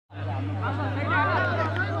एवं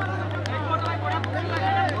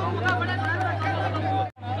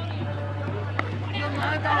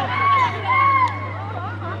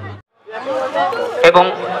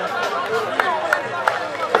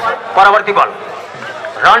परवर्ती बल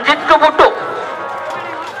रंजित टू बुट्टू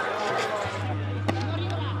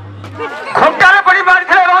खुंटार पड़ी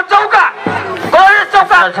मारिथिले एवं चौका गोल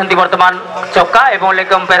चौका अछंती वर्तमान चौका एवं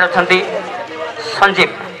लेग अंपायर अछंती संजीव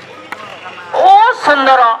ओ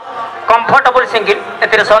सुंदर कंफर्टेबल सिंगल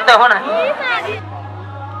एतिर संदेह नहीं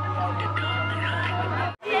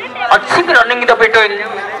अच्छी रनिंग द बिटवीन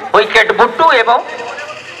विकेट बुट्टू एवं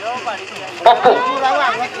पप्पू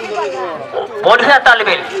बढ़िया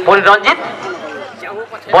तालमेल पुणी रंजित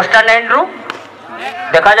बस्टान एंड्रू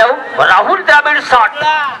देखा जाऊ Rahul Dravid shot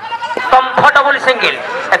comfortable single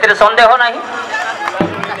एतिर संदेह नहीं।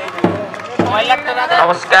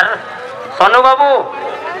 नमस्कार सोनू बाबू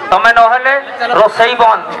तमें नहले रोसई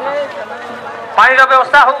बंद पानी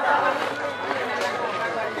व्यवस्था हो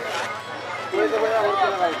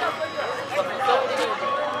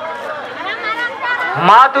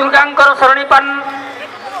माँ दुर्गा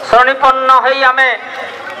शरणीपन्न आमे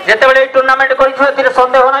जिते बड़े टूर्णामेंट कर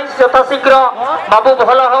सन्देह ना यथाशीघ्र बाबू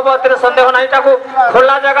भल हम ए सन्देह ना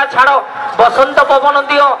खोला जगह छाड़ बसंत पवन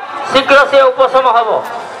दियो शीघ्र से उपशम हम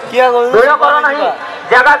भिड़ कर ना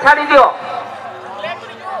जगह छाड़ी दियो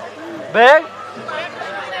बैग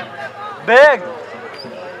बैग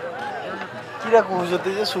किरा कहउजते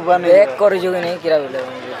जे सुबा नै बैग करि जोगे नै किरा बोले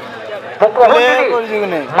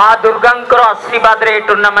माँ दुर्गा आशीर्वाद रे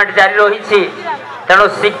टूर्णामेंट जारी रही तेणु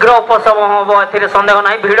शीघ्र उपशम हम ए सन्देह ना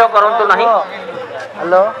भिड़ करतु ना।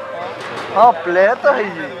 हेलो हाँ प्ले तो है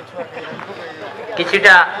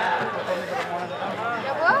किछिटा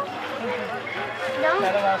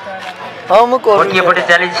हाँ मु गोटे पटे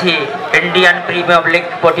चली इंडियन प्रीमियम लीग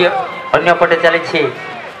पटे अन्य पटे चली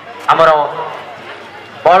आमर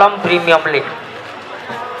बलम प्रीमियम लीग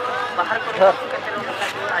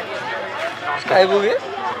खाइबु के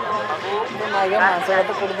मागे मांस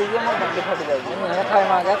तो कर दीजिए मैं बंदे फट जाएगी मैं खाए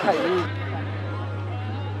मागे खाई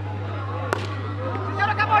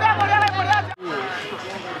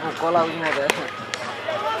भूख लागुଛି मते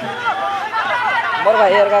मोर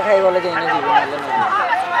भाई यार का खाई बोले जाइने जीवन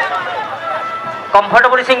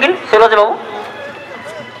कंफर्टेबल सिंगल सूरज बाबू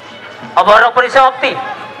ओवर परिसमाप्ति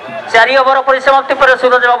 4 ओवर परिसमाप्ति पर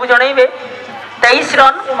सूरज बाबू जनइबे 23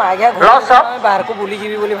 रन लॉस ऑफ बाहर को बुली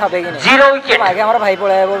जीवी बोली भाबे कि 0 विकेट आगे हमर भाई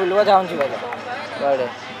पळायबो बिलवा जाउन छी बाजा जुआडे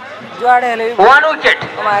जुआडे हेले 1 विकेट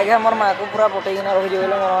हम आगे हमर मां को पूरा पटे कि ना रहि जेले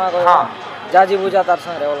मोर मां को हां जाजी बुझा तार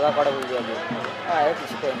संगे अलगा कड़े बुझिया हां ए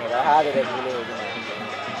किछ कोइ नै हां दे बोले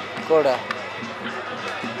कोडा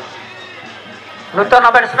नूतन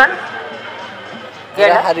बैट्समैन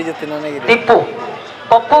हारी जते न दीपू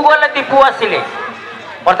पप्पू गले दीपू आसिले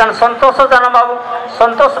बर्तमान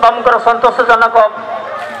संतोष बाबूकर संतोषजनक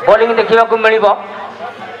बॉलिंग देखा मिल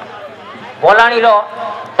बलाणी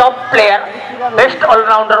top player best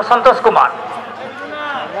allrounder Santosh Kumar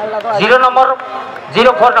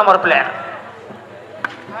 04 number player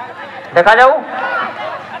देखा जाऊ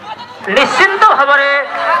निश्चिंत भाव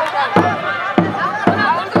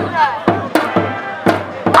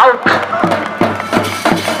आउट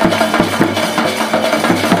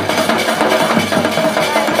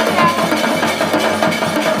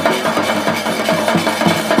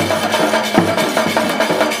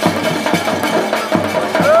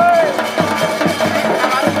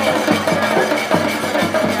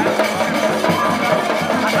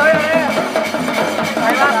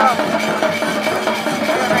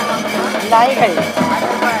नहीं खाई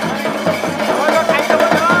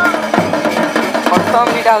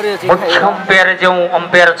मुख्य अंपायर जो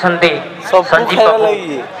अंपायर छंती संजीव बाबू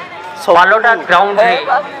पालोटा ग्राउंड रे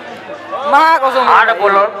हार्ड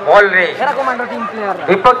बॉल रे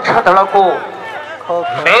विपक्ष दल को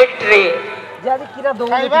नेट रे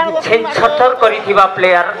छतर करिथिबा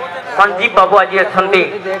प्लेयर संजीव बाबू आज छंती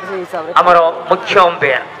हमर मुख्य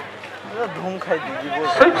अंपायर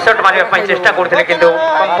स्वीप शॉट मारिया पई चेष्टा करथिले किंतु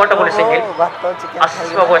कंफर्टेबल सिंगल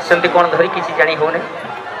आसवा बसंती कोन धरि किछि जानि होने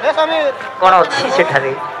कोन अछि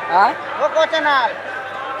सेठारे हां ओ को चैनल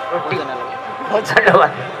रोटी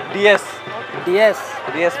धन्यवाद DS DS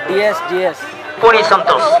DS DS DS पुणी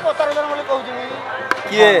संतोष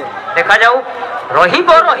किए देखा जाऊ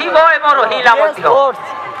रहिबो रहिबो एवं रहिला मध्य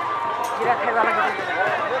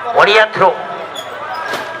बढ़िया थ्रो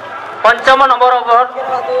पंचम नंबर ओवर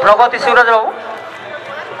प्रगति सूरज बाबू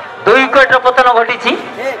 2 विकेट पतन घटी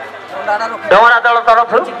डोरा दल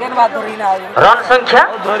तरफ रन संख्या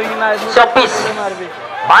 24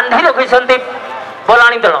 बांधी रखी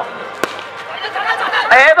बलाणी दल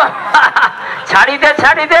छाड़ी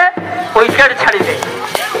दे विकेट छाड़ी दे।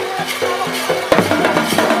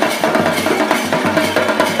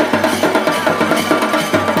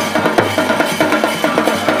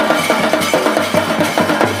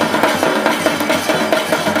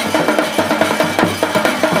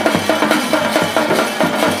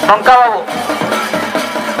 टंका बाबू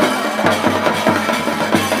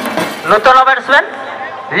नूतन बैट्समैन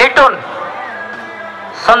लिटन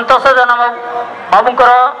संतोषजनक बाबूंकर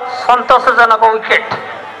संतोषजनक विकेट।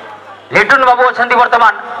 लिटन बाबू अच्छा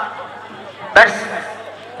वर्तमान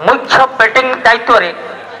मुख्य बैटिंग दायित्व रे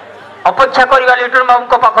अपेक्षा करवा लिटन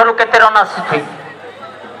बाबू पाखर केते रन आसी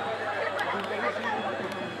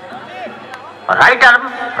right arm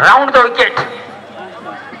round the wicket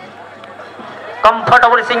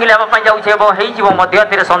comfortable single हेबाई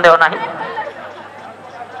जाऊे संदेह ना।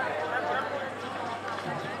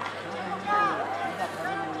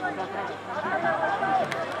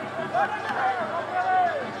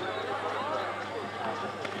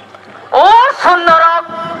 और सुंदर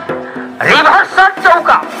रिवर्स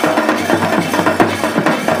चौका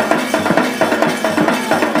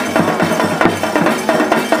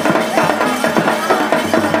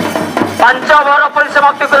पांच ओवर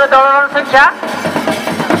परिसमाप्ति कर दल रन संख्या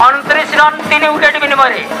 29 रन 3 विकेट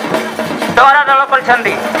विनिमय द्वारा दल कर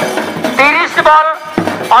 30 बॉल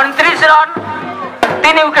 29 रन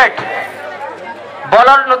 3 विकेट।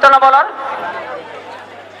 बॉलर नूतन बॉलर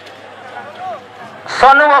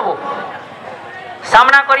सोनू बाबू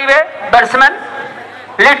सामना करिवे बैट्समैन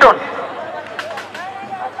लिटन।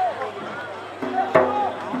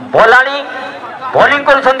 बोलाणी बॉलिंग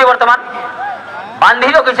करुछंती वर्तमान बांधी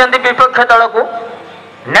रखिछंती विपक्ष दल को।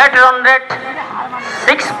 नेट रन रेट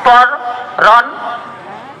 6 पर रन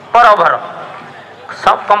पर ओवर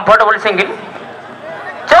सब कंफर्टेबल सिंगल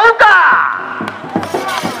चौका।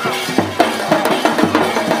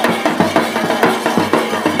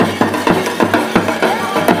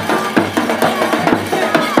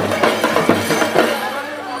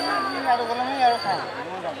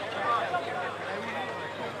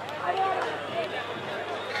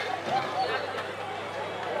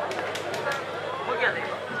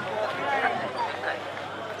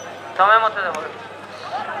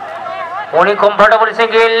 पुणी कंफर्टेबल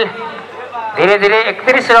सिंगल धीरे धीरे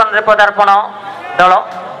 31 रन रे पदार्पण दल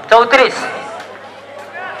 34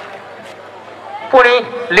 पुणी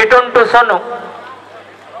लिटन टू सोनू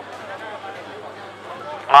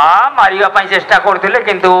मारिबा चेष्टा करथिले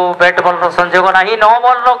किंतु बैट बॉल रो संयोग नाही। 9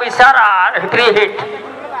 बॉल रो इशारा फ्री हिट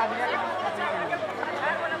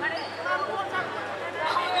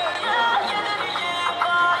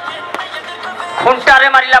खुंटारे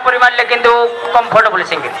मारिला परि मारले किंतु कंफर्टेबल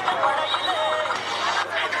सिंगल।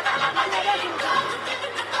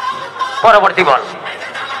 परवर्ती बॉल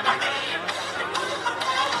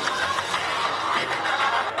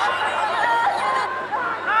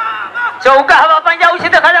चौका हवा जाऊँ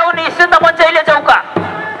देखा जाऊ निश्चित बचाइले चौका।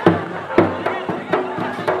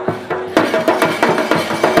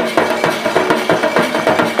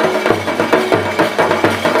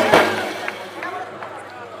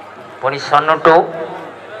 पुणी सोनू टू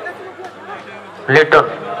लिटन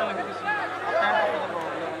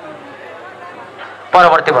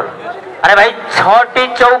परवर्ती बॉल। अरे भाई 6टी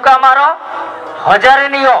चौका मार 1000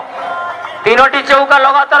 नियो 3टी चौका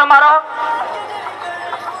लगातार मार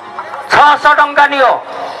 600 टंका नियो।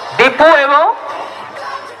 दीपू एवं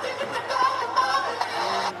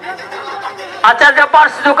आचार्य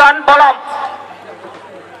पार्स दुकान बलम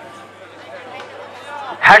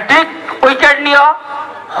हैट्रिक विकेट नियो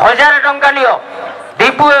 1000 टंका नियो।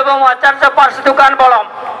 दीपू एवं आचार्य पार्स दुकान बलम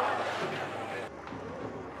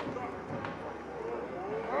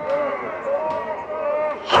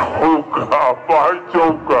चौका भाई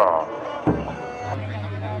चौका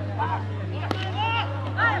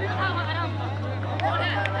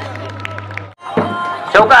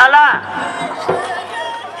चौका हला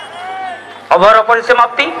ओवर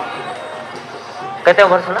परिसमाप्ति केते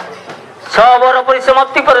ओवर सुना 6 ओवर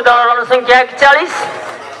परिसमाप्ति पर दल रन संख्या 41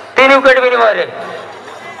 3 विकेट विनिमय रे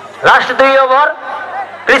लास्ट 2 ओवर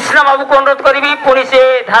कृष्ण बाबू को अनुरोध करी पुणी से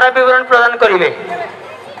धारा विवरण प्रदान करेंगे।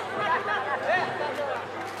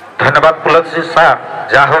 धन्यवाद पुलक सार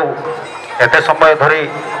जाहो एते समय धरी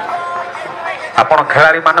आपण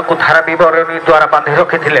खेलाड़ी मानक धारा विवरणी द्वारा बांधि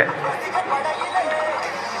रखी।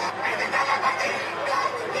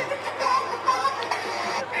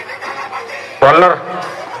 Bowler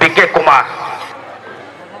BK Kumar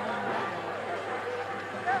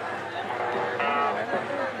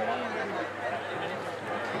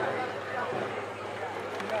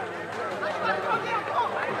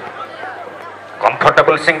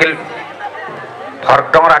comfortable single for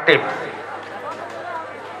डोराटिव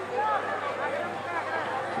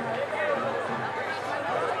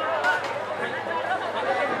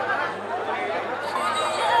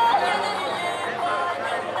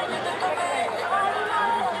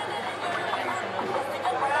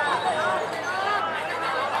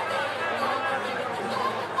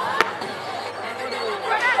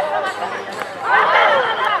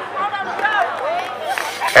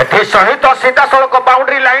सहित सीधा सड़क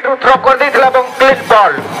बाउंड्री लाइन रु थ्रो कर देथिला एवं clean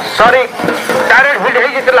ball sorry direct hit हे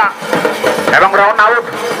जितला एवं रन आउट।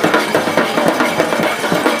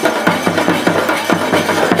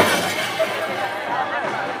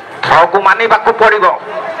 थ्रो को मानिबाकू पड़िबो।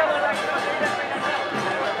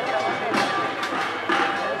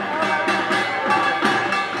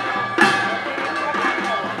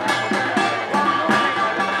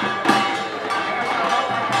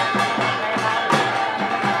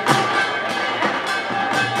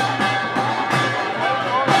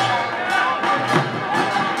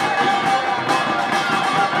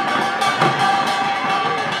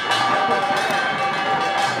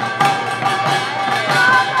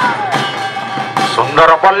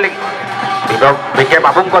 सुंदर बॉलिंग विके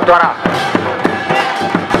बाबू द्वारा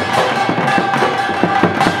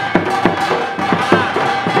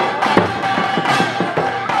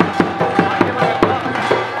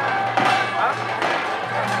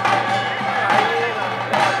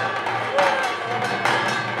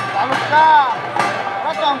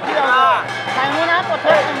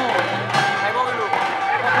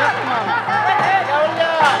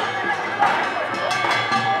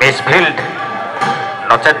मिसफील्ड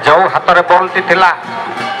नचे जो हाथ में बॉल टी थिला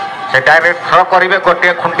से डायरेक्ट थ्रो करेंगे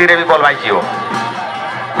गोटे खुंटी रे भी बॉल बाइज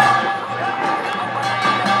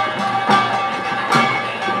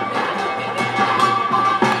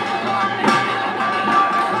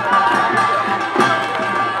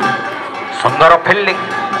सुंदर फील्डिंग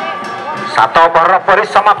 7 ओवर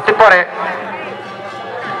परिसमाप्ति पर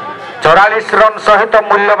 44 रन सहित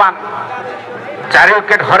मूल्यवान 4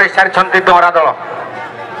 विकेट हर सारी डोरा दल।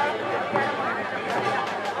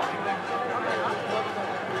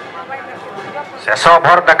 शेष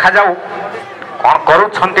ओभर देखा जाऊ कौन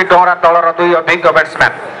करुछंती डोरा दलर 2 अभिज्ञ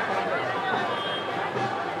बैट्समैन।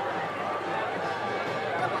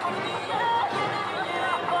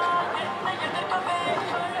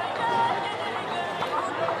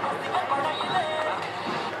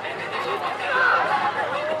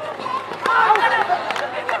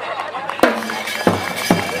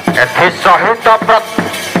 सहित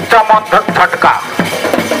प्रथम झटका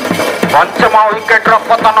पंचम विकेट्र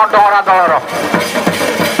पतन डोरा दलर।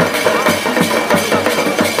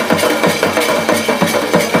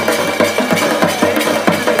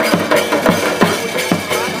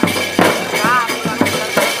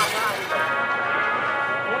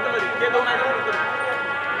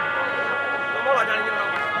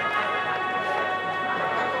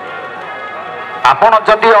 आपण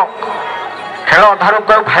जदियो खेल अधारू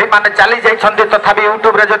कौ भाई माने चली जाइछन्ति तथापि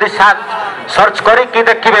यूट्यूब रे जदि सर्च करी कि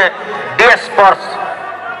देखिबे डीएस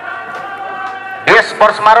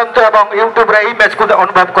स्पोर्ट्स मारंतु एवं यूट्यूब रे ई मैच को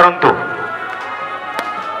अनुभव करंतु।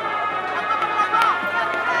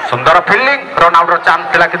 सुंदर फील्डिंग रन आउट रो चांस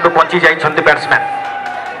थिला किंतु पहुंची जाइछन्ति बैट्समैन।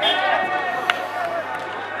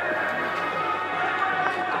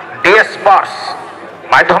 डीएस स्पोर्ट्स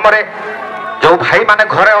माध्यम रे जो भाई माने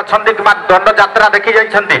घरे अछन्ति कि दंड यात्रा देखि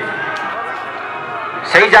जाइछन्ति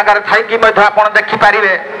सही जगह थी कि आप देखिपारे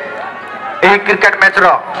यही क्रिकेट मैच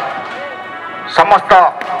रो समस्त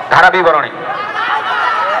धारा बरणी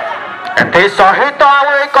ए सहित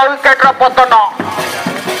एक विकेट पतन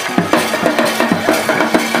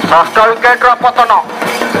 6ठ विकेट पतन।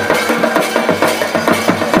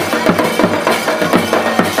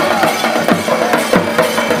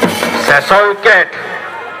 शेष विकेट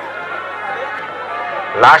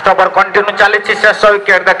लास्ट ओवर कंटिन्यू चली शेष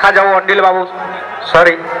विकेट देखा जाऊ अंडिल बाबू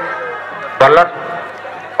सॉरी बॉलर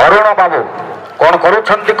अरुण बाबू कौन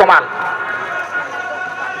करुछंती कमाल।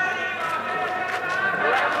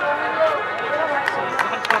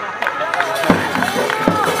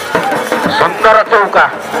 सुंदर चौका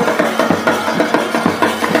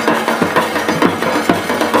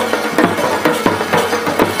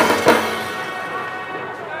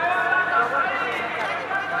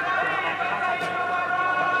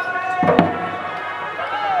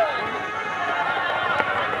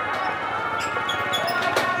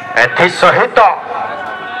सहित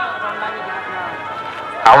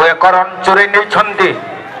आउ एक रन चोरी नहीं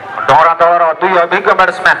डोरा दलर 2 अभिज्ञ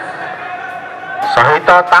बैट्समैन सहित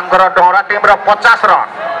डोरा टीम 50 रन।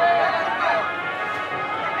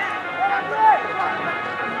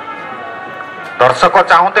 दर्शक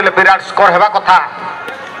चाहूले विराट स्कोर होगा कथा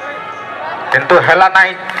किंतु हेला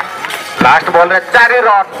नहीं। लास्ट बॉल रे 4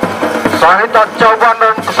 रन सहित 54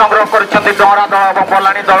 रन संग्रह कर डोरा दल और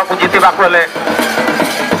बलाणी दल को जीतवा 55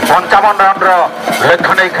 रन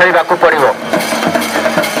लक्ष्य नहीं खेलवा पड़ो।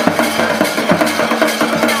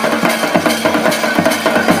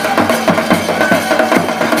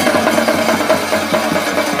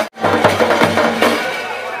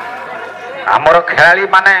 आम आमर खेलाड़ी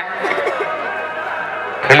माने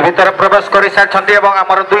फिल्ड भीतर प्रवेश कर सारी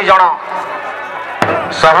आमर 2 जन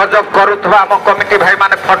सहयोग करुवा आम कमिटी भाई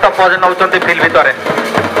माने फोटो पोज नौ फिल्ड भीतर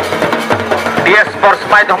डीएस स्पोर्ट्स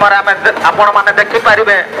माध्यम आपण मैंने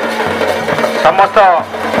देखिपारे समस्त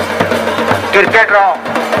क्रिकेट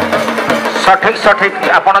सठिक सठिक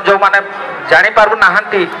आपण जो मैंने जापर ना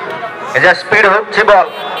स्पीड हो बॉल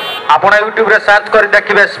आपण यूट्यूब रे सर्च कर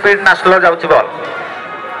देखिए स्पीड ना स्लो जाऊँ बॉल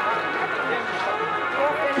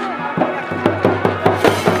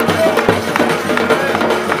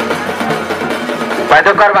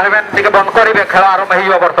बाध्यकर भाई टे बंद करेंगे खेल आरंभ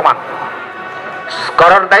हो बर्तमान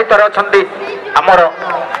स्कोरर दायित्व अच्छा आमर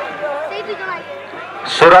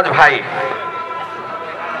सूरज भाई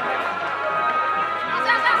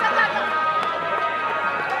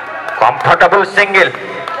कंफर्टेबल सिंगल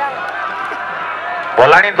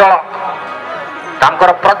बोलाणी दल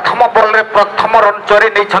तांकर प्रथम बॉल रे प्रथम रन चोरी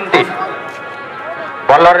नहीं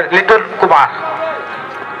बॉलर लिटन कुमार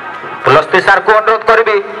पुलस्ती सार को अनुरोध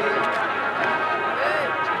करी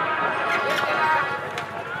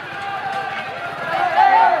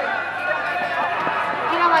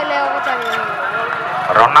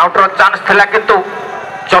रन आउट रो चांस थिला किंतु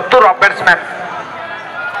चतुर बैट्समैन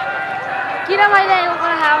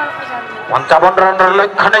 55 रन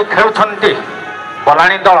लक्ष्य नहीं खेलुछंती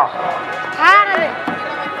बोलाणी दल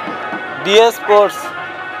डीएस स्पोर्ट्स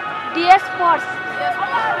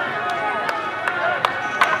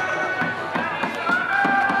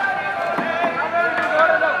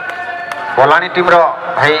बोलाणी टीम रो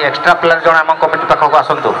भाई एक्स्ट्रा प्लेयर जन आम कमिटी पाखक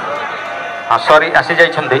आसतु हाँ सॉरी आसी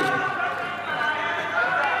जाइछंती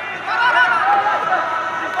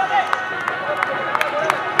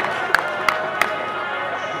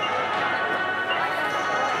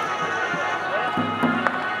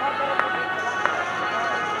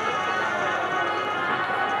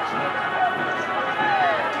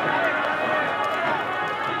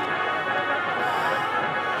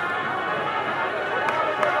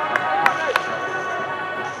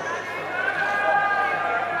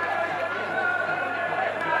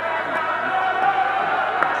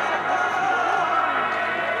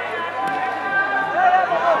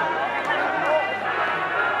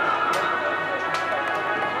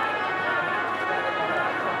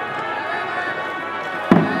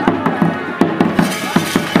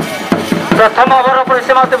प्रथम ओवर पर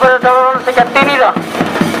समाप्ति दल संख्या 3 रन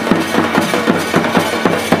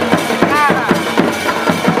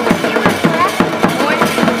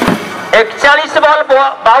एकचालीस बॉल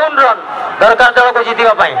 52 रन दरकार दल को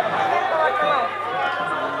जीतवा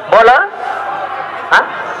बॉलर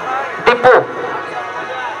दीपू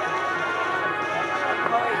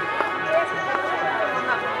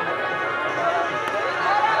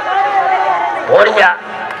बढ़िया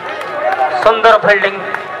सुंदर फील्डिंग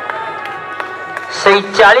से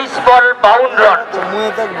 40 बॉल 52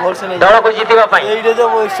 रन दल को जीतवा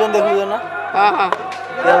देखुए ना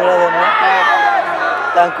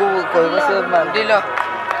तांकु कहबो से मांडिलो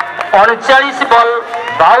 39 बॉल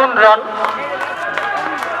 52 रन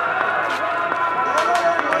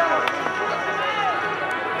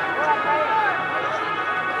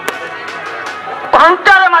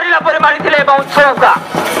काउंटर मारिला पर मारिथिले चौका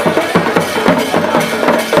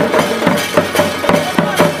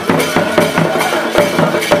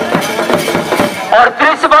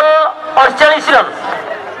 38 बॉल 48 रन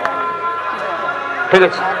ठीक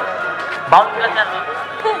अच्छे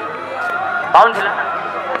बाउंड थिला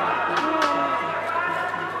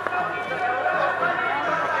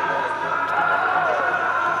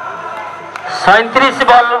 37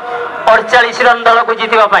 बॉल 48 रन दल को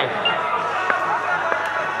जीतवा पाई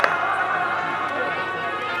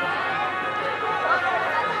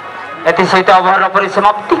एति सहित ओवर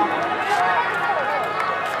परिसमाप्ति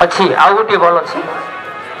अच्छी आउ गोटे बॉल अच्छी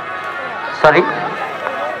सॉरी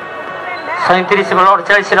 37 बॉल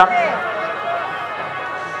 48 रन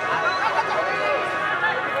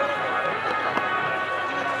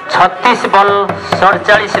छत्तीस बॉल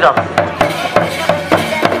 47 रन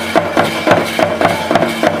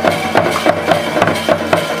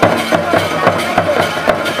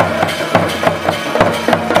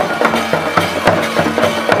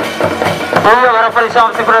ओवर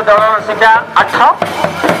परिसमाप्ति पर दल संख्या 8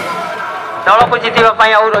 दल को जीतवा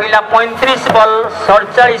रहा 35 बॉल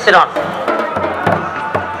 47 रन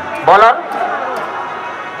बॉलर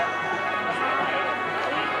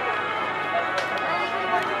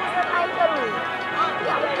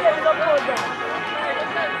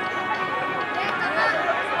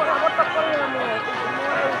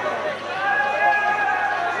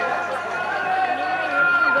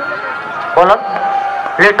बॉलर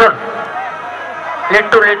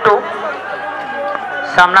लिटू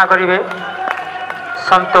सामना करेंगे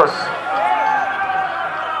संतोष।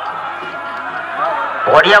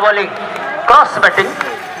 बढ़िया bowling cross batting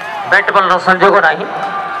bat ball संजोग नहीं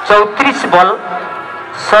 34 बॉल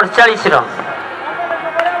 47 रन।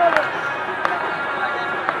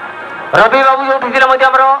 रवि बाबू जो उठी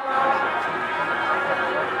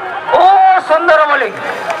ओ सुंदर बॉलिंग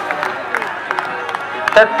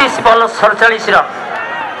 33 बॉल 47 रन।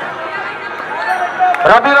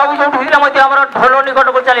 रवि बाबू जो उठी ढोल निकट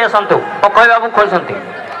को चली आसतु अक्षय बाबू कहते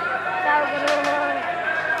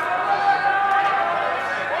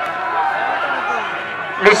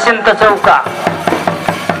निश्चिंत चौका।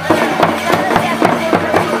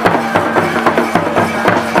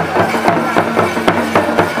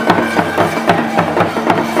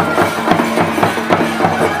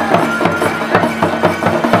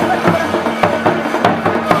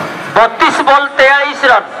 बॉल 43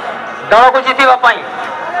 रन दल को जीतवा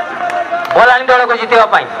बलानी दल को जीतवा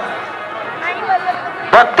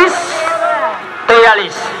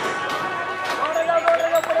 32-43।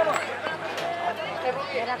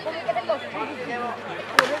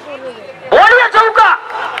 बढ़िया चौका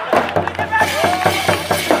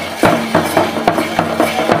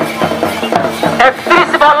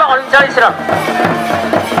 31 बॉल 39 रन।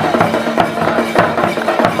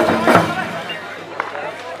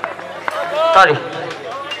 सॉरी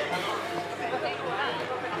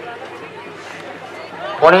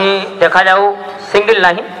पुणी देखा जाऊ सिंगल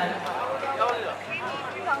नहीं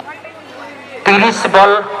 30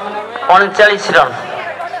 बॉल 39 रन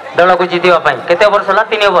दल को जीतवा केते ओवर सला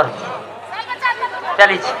 3 ओवर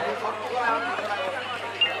चली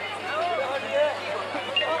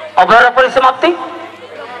ओवर परिसमाप्ति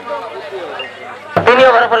 3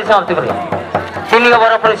 ओवर परिसमाप्ति 3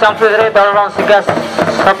 ओवर परिसमाप्ति दल रन संख्या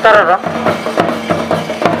 17 रन।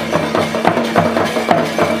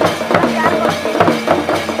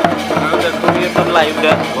 लाइव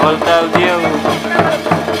बोलता है ये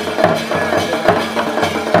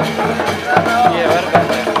बार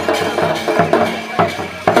करता है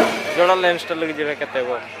जोड़ा लेंस लग जाए कहते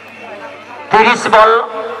वो 30 बॉल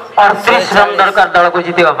 38 रन दरकार दल को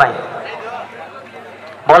जीतवा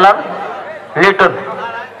बॉलर लिटन।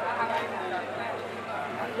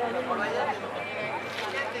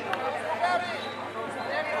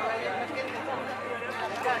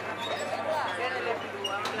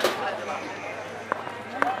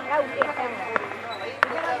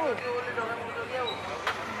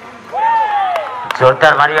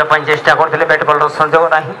 जोरदार मारिया चेष्टा करते बैट बॉल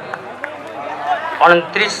संजोग नहीं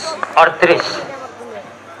 29-38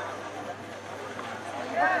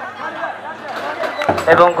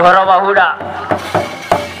 एवं घर बाहुड़ा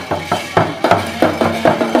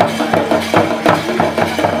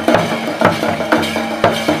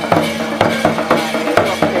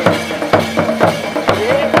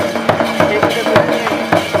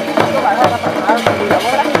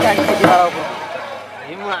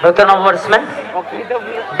नूतन बैट्समैन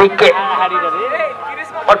विके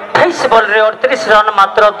 28 बॉल रे 38 रन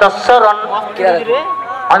मात्र 10 रन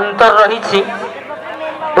अंतर रही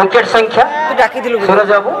विकेट संख्या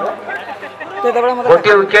सूरज बाबू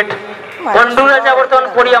गोटे विकेट पंडू राजा बर्तमान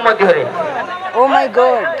पड़िया मध्य oh my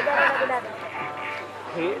God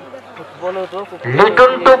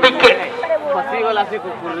Liton to wicket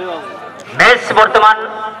match बर्तमान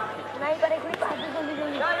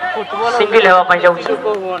सिंगल होगा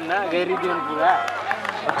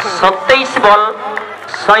 27 बॉल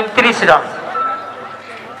 37 रन।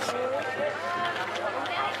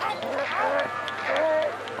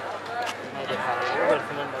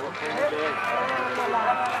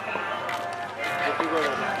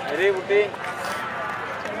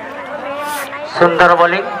 सुंदर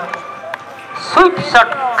बॉलिंग स्वीप शॉट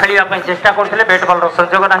खेलने चेष्टा करते बैट बॉल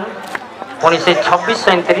संजोग नहीं पुणी से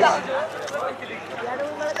 26-37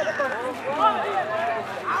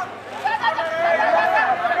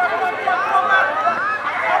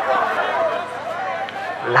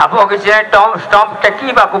 लाभ किसी स्टंप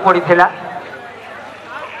टेकवा पड़ा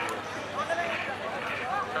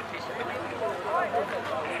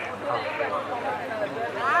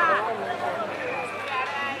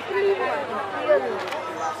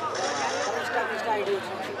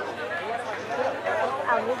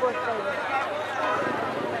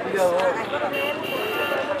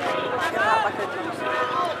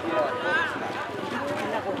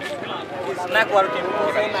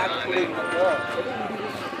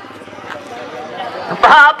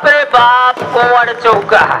बाप रे बाप कोवड़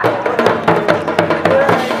चौका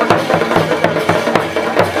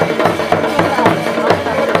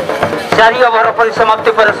चारि ओवर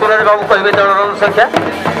परिसमाप्ति पर सूरज बाबू कहे दल रन संख्या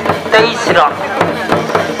 23 रन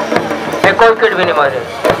एक विकेट विनिमय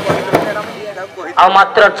आ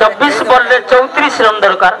मात्र 24 बॉल रे 34 रन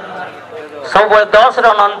दरकार सब 10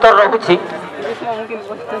 रन अंतर रहुछि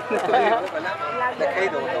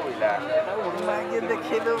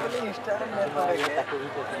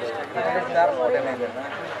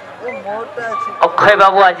अक्षय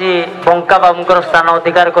बाबू आज बंका बाबूंकर स्थान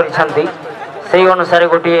अधिकार करिसंती सेही अनुसार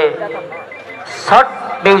गोटे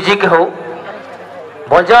शॉर्ट म्यूजिक हो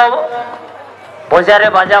बजा बजारे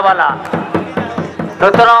बाजा वाला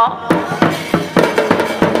नूतन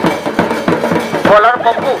बॉलर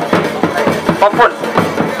पप्पू पप्पुन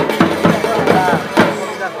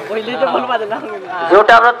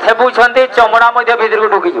जोटा थेबु चमड़ा भीतर को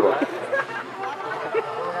ढुकी जीव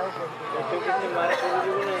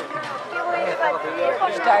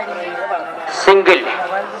सिंगल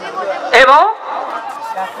एवं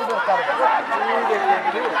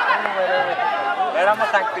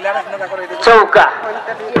चौका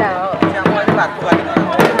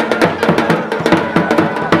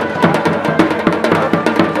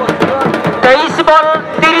 23 बॉल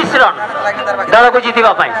 30 रन दल को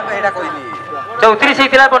जीतवा 34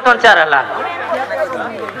 होता बर्तमान 4 है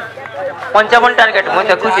 55 टार्गेट मुझे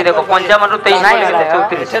देखुची देखो 55 रु 23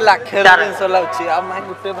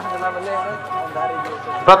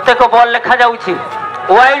 प्रत्येक बॉल लेखा जाउछि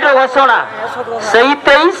वाइड घोषणा सही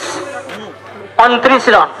 23 29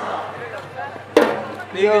 रन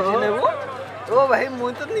ओ भाई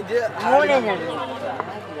मुझे तो निजे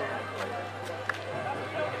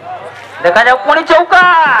देखा जाओ पुणी चौका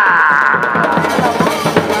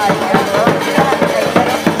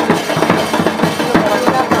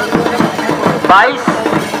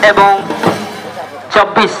 22 एवं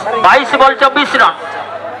 24 22 ball 24 run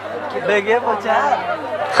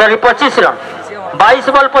sorry 25 run 22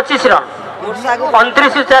 ball 25 run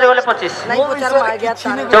 29 4 बोले 25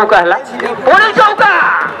 चौका है पुणी चौका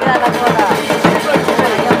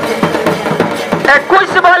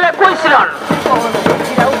 21 बॉल 21 रन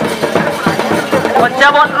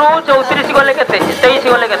 55 रु 34 गले के 23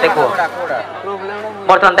 गले के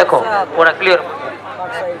बर्तमान देखो पूरा क्लियर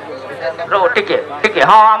रो ठीक है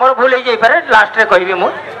हाँ आमर भूल हो जाए लास्ट रे कहबी मु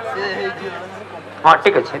हाँ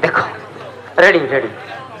ठीक अच्छे देखो रेडी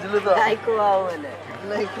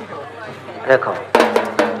देखो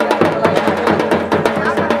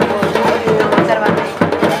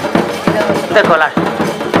देखो लास्ट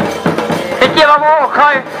ठीक है बाबू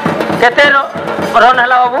अक्षय केते रन है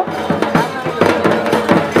बाबू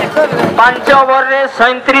 5 ओवर रे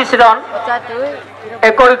 37 रन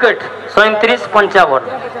 1 विकेट 37 55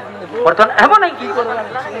 बर्तमान हेबो नहीं कि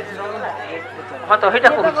हाँ तो हेटा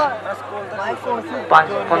को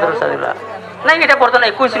 5 15 साल नहीं एटा बर्तमान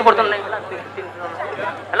 21 बर्तमान नहीं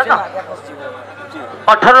हला तो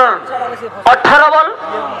 18 रन 18 बॉल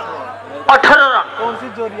 18 रन कौन सी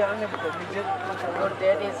जोड़िया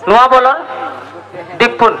नुआ बॉलर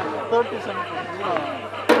दीपुन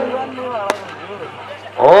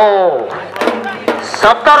ओ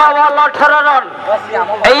 17 बॉल 18 रन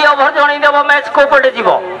एई ओवर जणी देबो मैच को पटे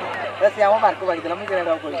जीवो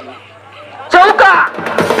चौका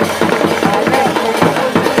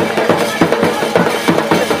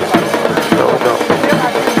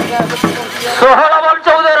 16 बॉल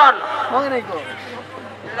 14 रन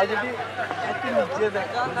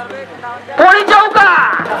पुणी चौका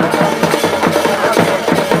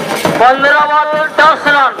 15 बॉल 10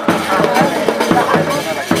 रन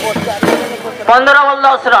 15 बॉल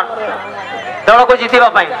 10 रन दल को जीतवा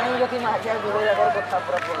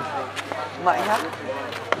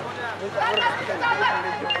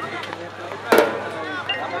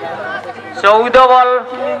 14 बॉल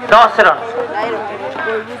 10 रन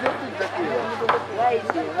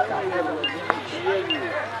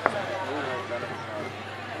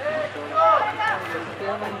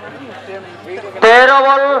तेरह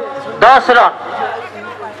ball 10 run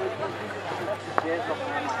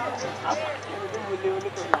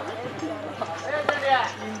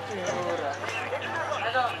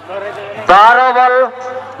 12 ball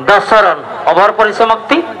 10 run over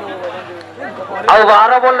परिसमाप्ति आ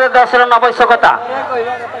 12 बॉल रे 10 रन आवश्यकता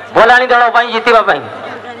बोलानी दल जीतवा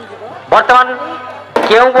बर्तमान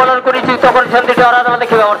क्यों बॉलर को नियुक्त कर डरा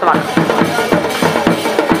देखा बर्तमान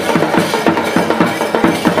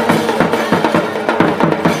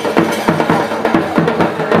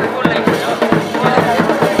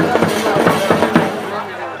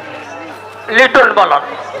लिटन बॉलर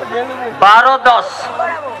 12-10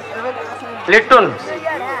 लिटन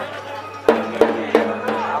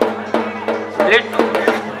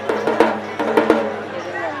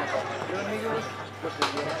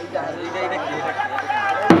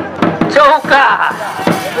चौका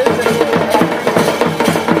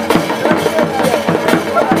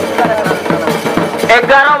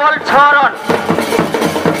 11 বল 6 রন।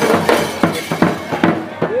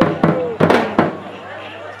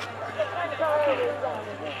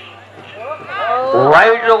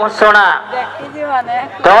 ওয়াইড ঘোষণা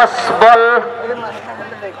 10 বল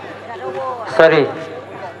সরি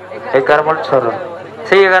 11 বল 6 রন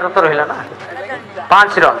সেই 11 তো রহিলা না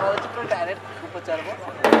 5 রন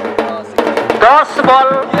 10 বল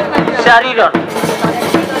 4 রন।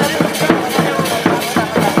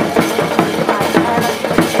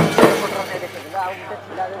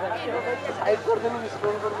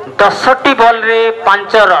 दसटी बॉल रे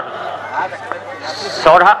 5 रन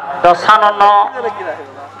 4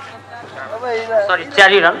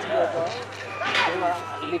 रन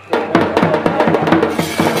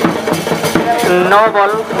 9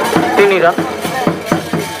 बॉल 3 रन।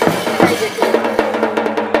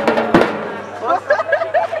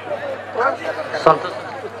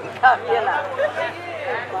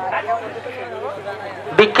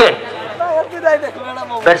 विके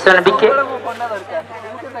बैट्समैन विके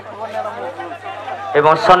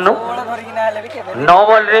एवं सन्नू 9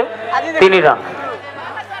 बॉल रे 3 रन।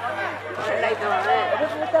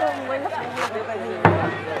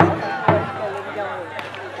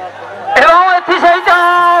 एवं एथि सहित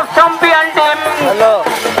चैंपियन टीम हेलो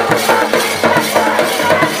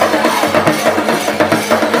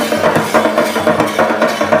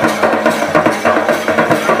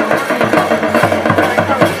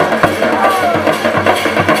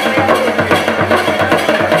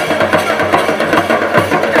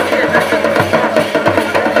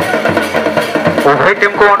उभय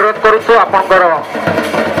टीम को अनुरोध करूँ आपंकर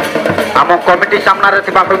आम कमिटी सामना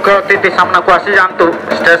मुख्य अतिथि सामना को आसी जातु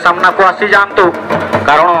स्टेज सामना को आसी जातु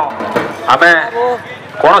कारण आम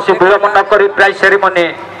कौन विलम्ब नक प्राइज सेरेमनी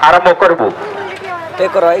आरंभ करूँ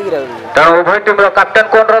तेणु उभय टीम कैप्टेन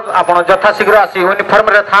को अनुरोध आप यथाशीघ्र आसी यूनिफॉर्म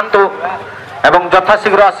रे थांतु एवं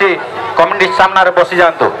यथाशीघ्र आसी कमिटी सामना रे बसी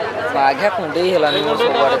जातु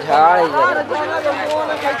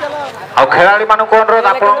आ खेलाड़ी मान को अनुरोध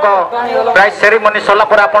आपण प्राइज सेरेमनी सरला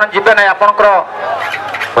पर आपण जिबे नै आपणकर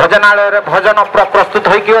भोजनालय रे भोजन प्रस्तुत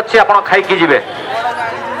होई कि अछि आपण खाई कि जिबे।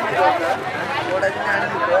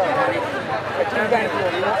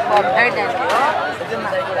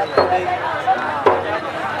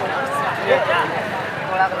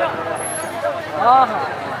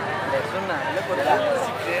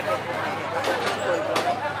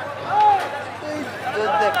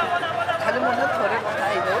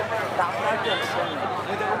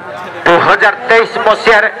 दो 2023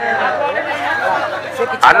 मसीह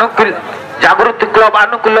अनुकूल जागृति क्लब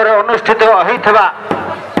अनुकूल अनुष्ठित होता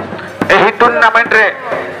टूर्नामेंट रे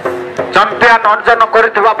चैंपियन अर्जन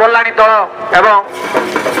करथिबा बोलाणी दल एवं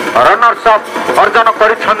रनर्स अप अर्जन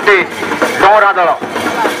करिसंती डोरा दल।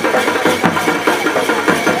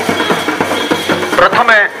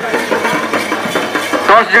 प्रथमे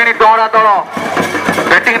 10 जणी डोरा दल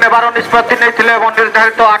बैटिंग नेबार निष्पत्ति नहीं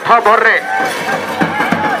निर्धारित 8 ओवर रे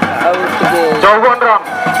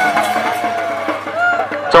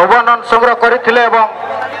 54 रन संग्रह करथिले एवं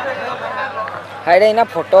हाइडे ना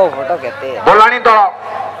फोटो फोटो कहते हैं बोलाणी दल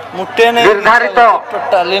मुट्टे नहीं निर्धारित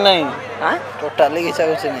टोटली नहीं हां टोटली किसा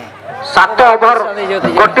कुछ नहीं 7 ओवर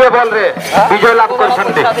गोटे बॉल रे विजय लाभ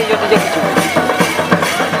करछन्ते।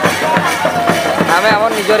 आमे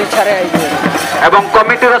हमर निजर इच्छा रे आइजे एवं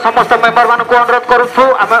कमिटी रो समस्त मेंबर मान को अनुरोध करूछु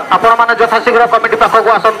आपण माने यथाशीघ्र कमिटी पाख को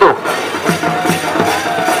आसंतु।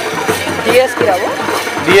 डीएस किराबो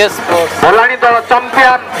डीएस स्पोर्ट्स बोलाणी दल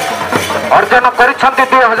चैंपियन अर्जन करिसंती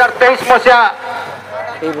 2023 मसिया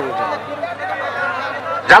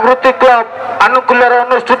जागृति क्लब अनुकूल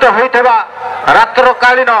अनुष्ठित होइथबा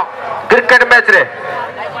रात्रकालीन क्रिकेट मैच रे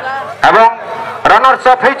एवं रनर्स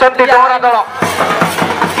अप होइचंती डोरा दल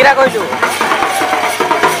किरा कहजु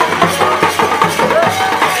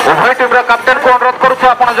उभय टीम कैप्टेन को अनुरोध करूछु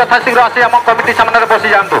आपण यथाशीघ्र आसी हम कमिटी सामने बसी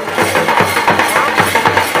जांतु।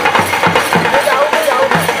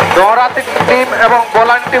 डोरा टीम एवं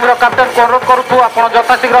बोलाणी टीम कैप्टेन को अनुरोध करूछु आपण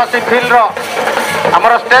यथाशीघ्र आसी फील्ड रो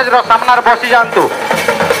हमर स्टेज रो सामने बसी जांतु।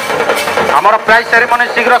 हमर प्राइज सेरेमनी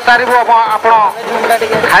शीघ्र सारिबो आपण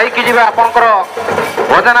खाई कि जिबे आपनकर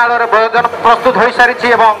भोजनालय रे भोजन प्रस्तुत होई सारिछि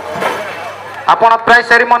एवं आपण प्राइज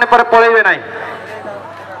सेरेमनी पर पळेबे नै।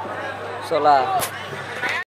 सोला